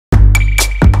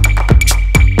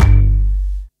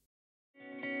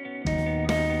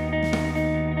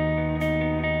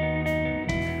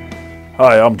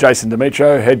Hi, I'm Jason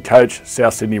Demetriou, Head Coach,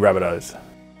 South Sydney Rabbitohs.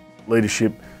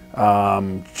 Leadership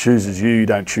chooses you, you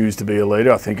don't choose to be a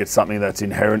leader. I think it's something that's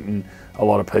inherent in a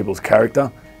lot of people's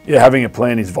character. Yeah, having a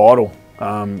plan is vital.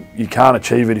 You can't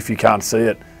achieve it if you can't see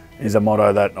it, is a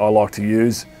motto that I like to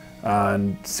use.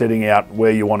 And setting out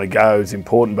where you want to go is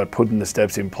important, but putting the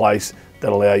steps in place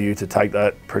that allow you to take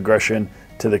that progression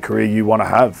to the career you want to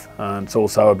have. And it's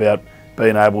also about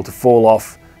being able to fall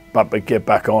off, but get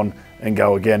back on and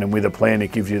go again. And with a plan,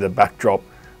 it gives you the backdrop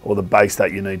or the base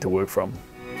that you need to work from.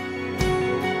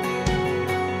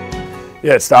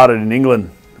 Yeah, it started in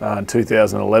England in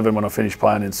 2011 when I finished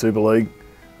playing in Super League.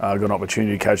 I got an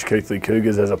opportunity to coach Keighley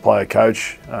Cougars as a player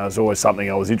coach. It was always something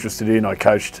I was interested in. I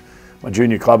coached my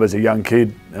junior club as a young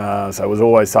kid, so it was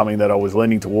always something that I was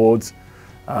leaning towards.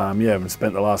 I've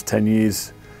spent the last 10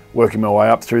 years working my way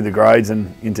up through the grades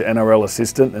and into NRL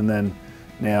assistant, and then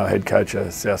now head coach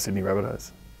at South Sydney Rabbitohs.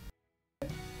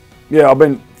 Yeah, I've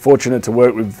been fortunate to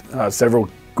work with several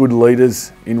good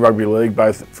leaders in rugby league,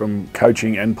 both from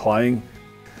coaching and playing.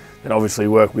 And obviously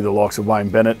work with the likes of Wayne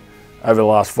Bennett over the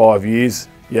last 5 years.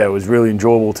 Yeah, it was really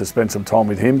enjoyable to spend some time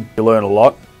with him. You learn a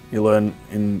lot. You learn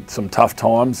in some tough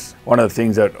times. One of the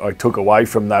things that I took away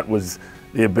from that was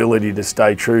the ability to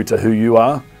stay true to who you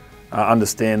are.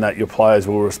 Understand that your players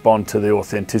will respond to the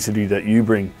authenticity that you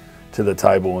bring to the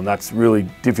table, and that's really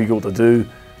difficult to do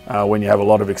when you have a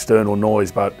lot of external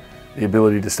noise, but the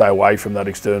ability to stay away from that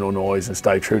external noise and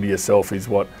stay true to yourself is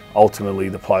what ultimately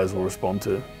the players will respond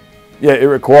to. Yeah, it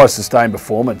requires sustained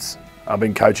performance. I've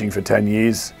been coaching for 10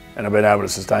 years and I've been able to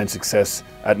sustain success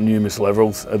at numerous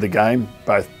levels of the game,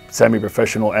 both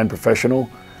semi-professional and professional,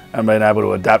 and been able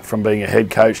to adapt from being a head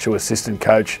coach to assistant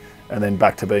coach and then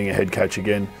back to being a head coach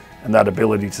again. And that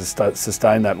ability to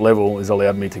sustain that level has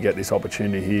allowed me to get this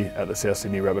opportunity here at the South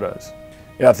Sydney Rabbitohs.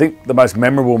 Yeah, I think the most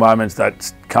memorable moments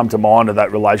that come to mind are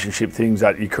that relationship things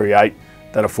that you create,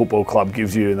 that a football club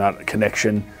gives you, and that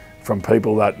connection from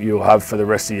people that you'll have for the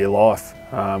rest of your life.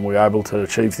 We were able to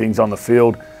achieve things on the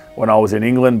field when I was in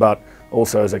England, but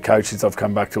also as a coach since I've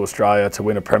come back to Australia to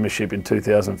win a premiership in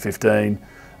 2015.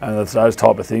 And it's those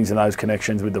type of things and those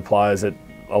connections with the players that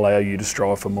allow you to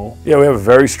strive for more. Yeah, we have a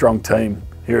very strong team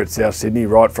here at South Sydney,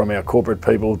 right from our corporate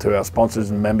people to our sponsors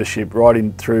and membership, right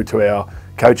in through to our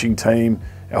coaching team,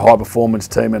 our high performance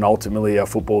team, and ultimately our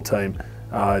football team.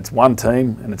 It's one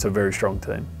team and it's a very strong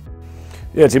team.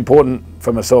 Yeah, it's important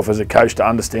for myself as a coach to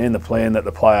understand the plan that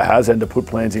the player has and to put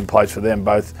plans in place for them,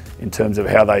 both in terms of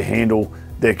how they handle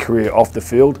their career off the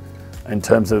field, in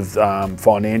terms of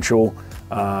financial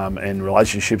and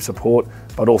relationship support,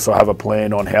 but also have a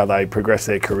plan on how they progress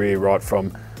their career right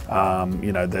from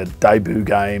their debut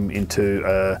game into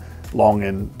a long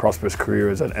and prosperous career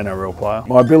as an NRL player.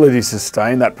 My ability to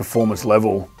sustain that performance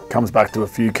level comes back to a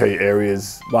few key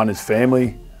areas. One is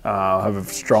family. I have a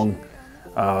strong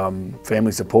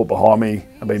family support behind me.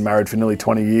 I've been married for nearly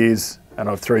 20 years and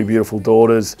I have 3 beautiful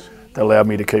daughters that allow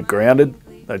me to keep grounded,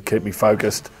 that keep me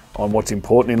focused on what's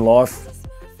important in life.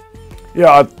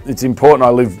 Yeah, it's important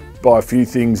I live by a few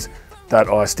things that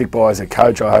I stick by as a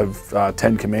coach. I have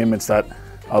 10 commandments that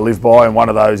I live by, and one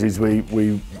of those is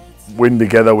we win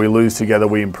together, we lose together,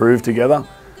 we improve together.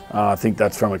 I think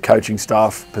that's from a coaching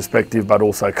staff perspective, but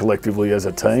also collectively as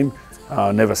a team.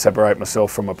 Never separate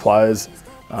myself from my players.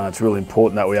 It's really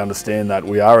important that we understand that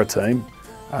we are a team,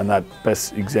 and that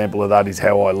best example of that is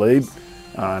how I lead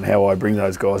and how I bring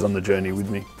those guys on the journey with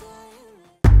me.